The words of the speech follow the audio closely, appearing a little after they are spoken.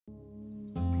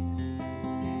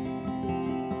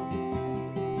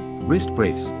Wrist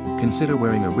brace. Consider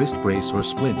wearing a wrist brace or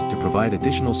splint to provide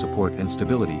additional support and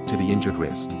stability to the injured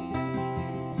wrist.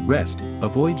 Rest.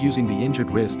 Avoid using the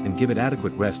injured wrist and give it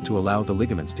adequate rest to allow the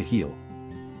ligaments to heal.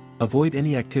 Avoid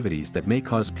any activities that may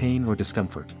cause pain or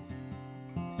discomfort.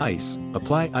 Ice.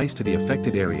 Apply ice to the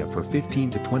affected area for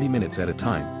 15 to 20 minutes at a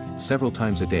time, several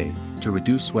times a day, to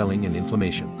reduce swelling and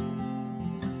inflammation.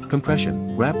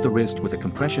 Compression. Wrap the wrist with a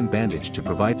compression bandage to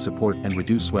provide support and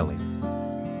reduce swelling.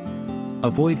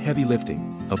 Avoid heavy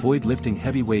lifting. Avoid lifting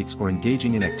heavy weights or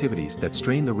engaging in activities that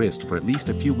strain the wrist for at least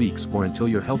a few weeks or until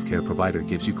your healthcare provider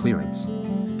gives you clearance.